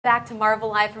Back to Marvel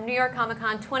Live from New York Comic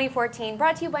Con 2014,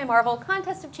 brought to you by Marvel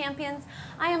Contest of Champions.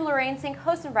 I am Lorraine Sink,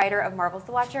 host and writer of Marvel's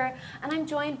The Watcher, and I'm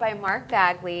joined by Mark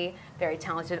Bagley, very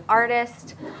talented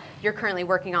artist. You're currently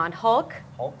working on Hulk.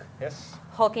 Hulk, yes.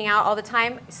 Hulking out all the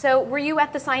time. So were you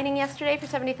at the signing yesterday for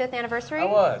 75th anniversary? I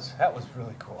was. That was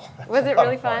really cool. Was it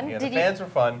really fun? Yeah, the fans were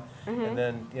fun, and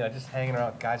then just hanging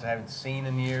around with guys I haven't seen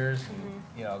in years,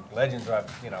 and legends who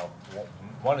I've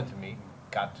wanted to meet, and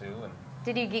got to, and.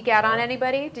 Did you geek out on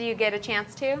anybody? Did you get a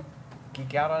chance to?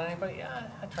 Geek out on anybody? Yeah,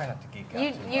 I try not to geek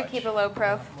out too much. You keep a low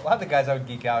prof. A lot of the guys I would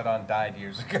geek out on died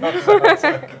years ago, so it's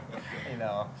like,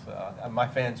 my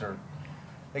fans are,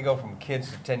 they go from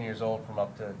kids to 10 years old, from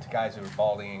up to guys who are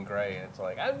balding and gray, and it's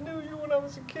like, I knew you when I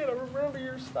was a kid, I remember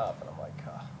your stuff, and I'm like,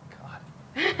 oh,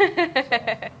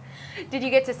 God. Did you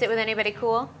get to sit with anybody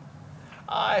cool?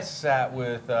 I sat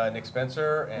with Nick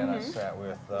Spencer, and I sat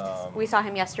with... we saw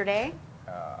him yesterday.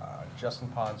 Justin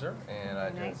Ponzer, and I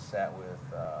just sat with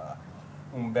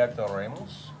Humberto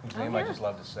Ramos, whose name I just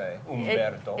love to say,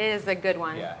 Humberto. It is a good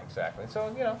one. Yeah, exactly.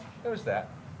 So, it was that.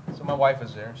 So my wife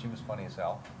was there, and she was funny as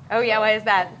hell. Oh, yeah, why is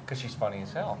that? Because she's funny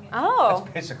as hell. Oh.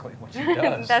 That's basically what she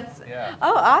does. Yeah.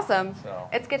 Oh, awesome. So.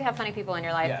 It's good to have funny people in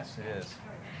your life. Yes, it is.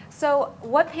 So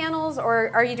what panels, or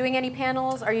are you doing any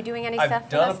panels? Are you doing any stuff for us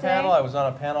today? I've done a panel. I was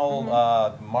on a panel,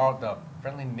 the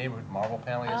Friendly Neighborhood Marvel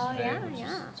panel yesterday, which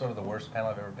is sort of the worst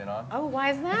panel I've ever been on. Oh, why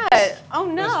is that? Oh,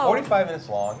 no. It was 45 minutes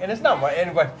long, and it's not much,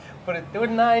 but there were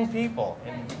 9 people,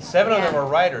 and 7 of them were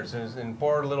writers, and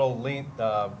poor little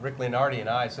Rick Leonardi and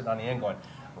I sitting on the end going,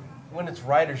 when it's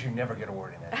writers, you never get a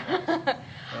word in edgewise.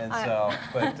 And so,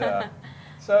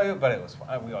 but it was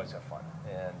fun. We always have fun.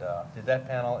 And did that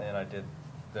panel, and I did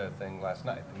the thing last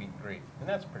night, the meet and greet, and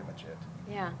that's pretty much it.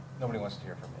 Yeah. Nobody wants to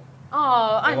hear from me.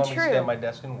 Oh, untrue. They want me to stay at my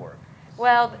desk and work.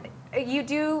 Well, you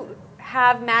do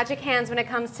have magic hands when it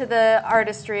comes to the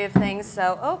artistry of things,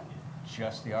 so,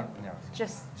 Just the art, no.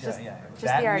 Just that the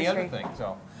artistry. and the other thing,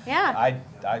 so. Yeah.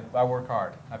 I work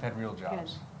hard. I've had real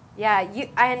jobs. Good. Yeah,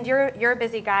 you're a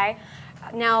busy guy.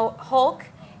 Now, Hulk,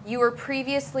 you were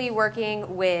previously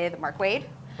working with Mark Waid.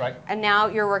 Right. And now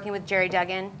you're working with Jerry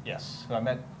Duggan. Yes, who I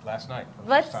met last night for the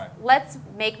first time. Let's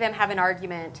make them have an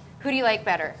argument. Who do you like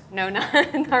better? No,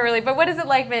 not really. But what is it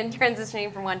like been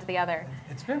transitioning from one to the other?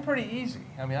 It's been pretty easy.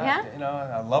 I mean,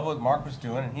 I love what Mark was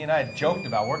doing, and he and I had joked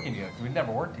about working together. We'd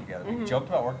never worked together. We joked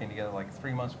about working together like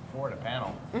 3 months before at a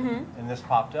panel, and this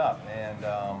popped up,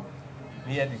 and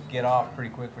he had to get off pretty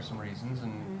quick for some reasons,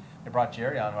 and they brought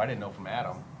Jerry on, who I didn't know from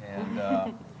Adam, and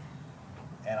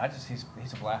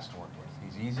he's a blast to work with.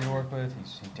 He's easy to work with.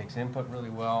 He takes input really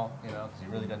well, because he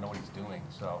really doesn't know what he's doing.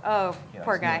 So,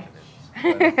 poor guy.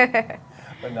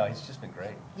 But no, he's just been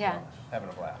great. Yeah, so, having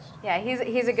a blast. Yeah,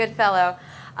 he's a good fellow.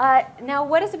 Now,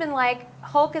 what has it been like?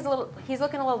 Hulk is he's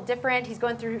looking a little different. He's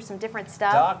going through some different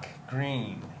stuff. Dark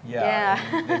green. Yeah.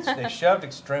 They shoved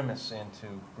extremis into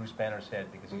Bruce Banner's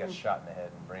head because he got shot in the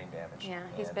head and brain damage. Yeah,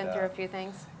 he's been through a few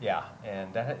things. Yeah,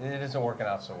 and it isn't working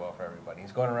out so well for everybody.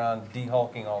 He's going around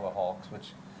de-hulking all the Hulks,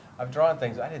 which I've drawn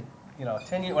things. I did,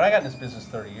 10 years, when I got in this business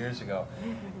 30 years ago,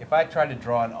 if I tried to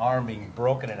draw an arm being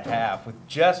broken in half with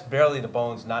just barely the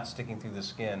bones not sticking through the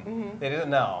skin, they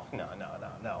didn't, no.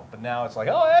 But now it's like,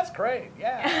 oh, that's great,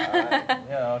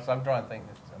 yeah. So I'm drawing things,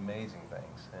 amazing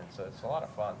things, and so it's a lot of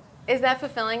fun. Is that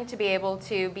fulfilling to be able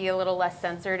to be a little less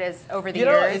censored over the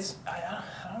years? I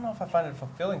don't know if I find it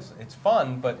fulfilling. It's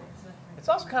fun, but it's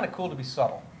also kind of cool to be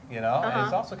subtle, and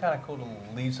it's also kind of cool to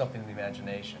leave something to the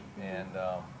imagination, and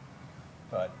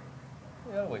but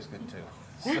always good too.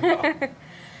 So.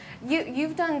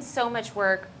 You've done so much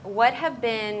work. What have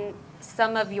been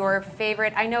some of your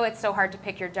favorite? I know it's so hard to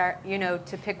pick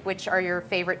to pick which are your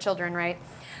favorite children, right?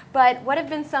 But what have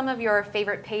been some of your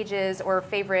favorite pages or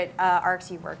favorite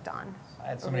arcs you've worked on? I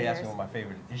had somebody ask me what my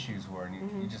favorite issues were,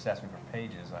 and you just asked me for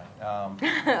pages.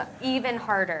 Even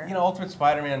harder. Ultimate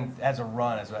Spider-Man as a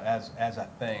run, as a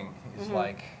thing, is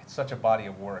like it's such a body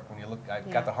of work. When you look, I've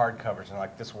got the hardcovers and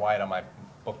like this wide on my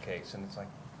bookcase, and it's like,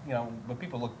 when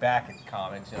people look back at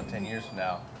comics, 10 years from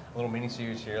now, a little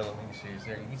miniseries here, a little miniseries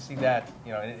there, you can see that,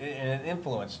 and it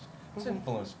influenced. It's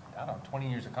influenced, I don't know, 20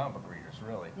 years of comic book readers,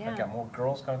 really. Yeah. I've got more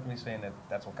girls coming to me saying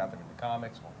that's what got them into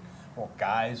comics, more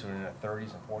guys who are in their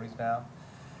 30s and 40s now.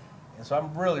 And so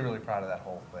I'm really, really proud of that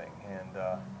whole thing. And,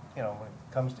 when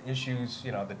it comes to issues,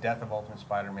 the death of Ultimate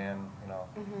Spider-Man,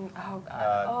 Oh, God.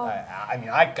 I mean,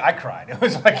 I cried. It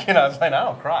was like, I was like, I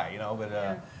don't cry, but,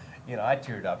 I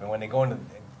teared up. And when they go to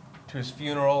his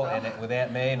funeral and with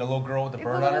Aunt May and the little girl with the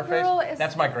burn on her face,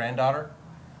 that's my granddaughter.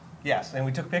 Yes, and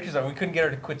we took pictures of her. We couldn't get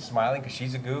her to quit smiling because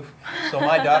she's a goof. So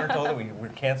my daughter told her we were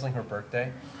canceling her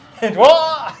birthday. And,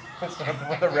 whoa!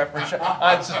 With the referee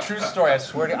shot. It's a true story. I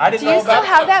swear to you. I didn't Do know you still about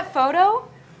have that photo?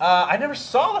 I never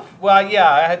saw the. Well,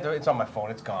 yeah, I had. It's on my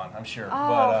phone. It's gone. I'm sure. Oh.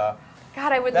 But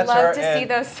God, I would that's love her, to see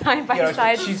and, those side by you know,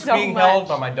 side she's so being much. held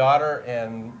by my daughter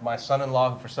and my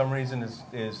son-in-law, who for some reason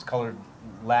is colored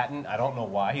Latin. I don't know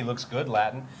why. He looks good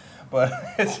Latin, but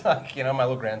it's like, you know, my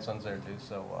little grandson's there too.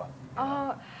 So.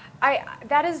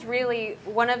 That is really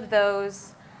one of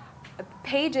those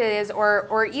pages,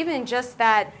 or even just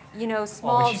that, you know,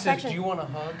 small when she section. says, "Do you want a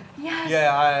hug?" Yes.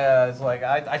 Yeah, it's like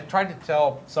I tried to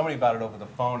tell somebody about it over the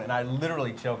phone, and I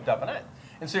literally choked up.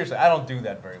 And seriously, I don't do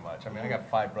that very much. I mean, I got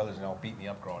 5 brothers, and they all beat me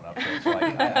up growing up. So it's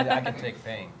like I can take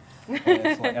pain. And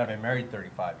it's like I've been married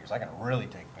 35 years. I can really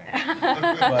take pain.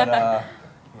 But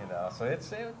you know, so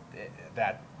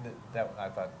that I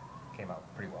thought came out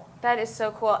pretty well. That is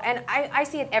so cool. And I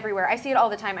see it everywhere. I see it all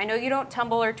the time. I know you don't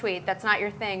Tumblr or tweet. That's not your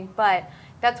thing. But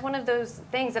that's one of those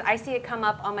things that I see it come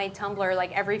up on my Tumblr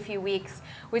like every few weeks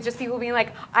with just people being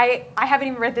like, I haven't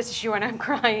even read this issue and I'm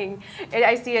crying.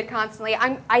 I see it constantly.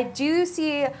 I do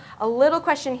see a little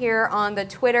question here on the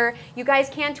Twitter. You guys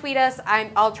can tweet us.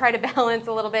 I'll try to balance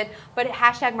a little bit. But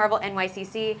hashtag Marvel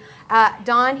NYCC.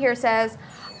 Dawn here says,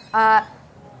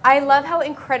 I love how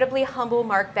incredibly humble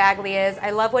Mark Bagley is.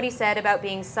 I love what he said about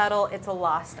being subtle. It's a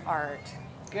lost art.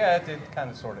 Yeah, it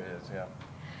kind of sort of is, yeah.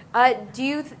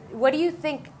 What do you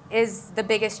think is the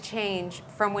biggest change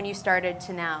from when you started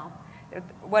to now?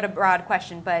 What a broad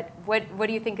question, but what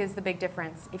do you think is the big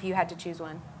difference if you had to choose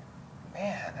one?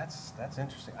 Man, that's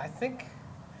interesting. I think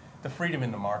the freedom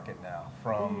in the market now,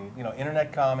 from you know,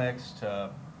 internet comics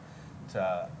to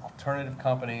alternative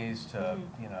companies to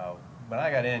you know. When I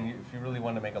got in, if you really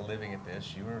wanted to make a living at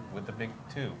this, you were with the big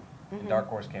 2. And Dark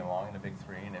Horse came along, and the big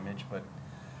 3, and Image. But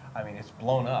I mean, it's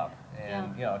blown up,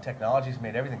 and you know, technology's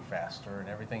made everything faster and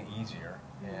everything easier,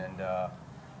 and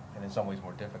in some ways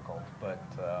more difficult. But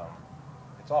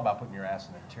it's all about putting your ass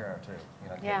in the chair too, you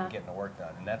know, getting the work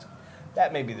done, and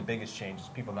that may be the biggest change, is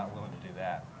people not willing to do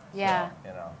that. Yeah. So,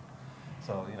 you know.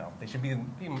 So, you know, they should be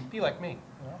like me.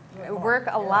 You know? Work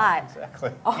a lot.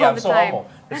 Exactly. All I'm the so time. humble.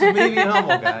 This is me being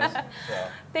humble, guys. So.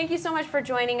 Thank you so much for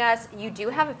joining us. You do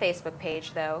have a Facebook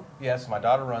page, though. Yes, my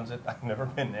daughter runs it. I've never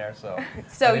been there, so.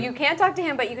 So you can't talk to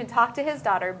him, but you can talk to his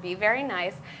daughter. Be very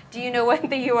nice. Do you know what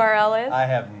the URL is? I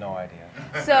have no idea.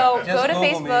 So Just go to Google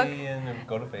Facebook. Me and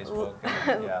go to Facebook.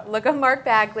 And, yeah. Look up Mark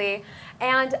Bagley.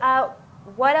 And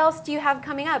what else do you have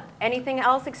coming up? Anything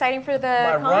else exciting for the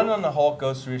My con? run on the Hulk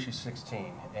goes through issue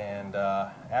 16, and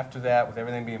after that, with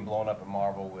everything being blown up at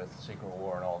Marvel with Secret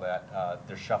War and all that,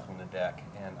 they're shuffling the deck.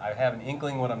 And I have an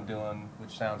inkling what I'm doing,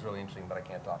 which sounds really interesting, but I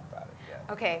can't talk about it yet.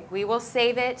 Okay, we will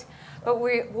save it, but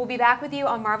we'll be back with you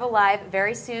on Marvel Live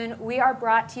very soon. We are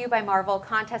brought to you by Marvel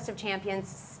Contest of Champions.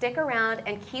 Stick around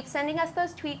and keep sending us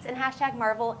those tweets and hashtag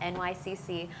Marvel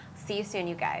NYCC. See you soon,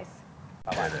 you guys.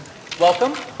 Bye-bye.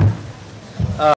 Welcome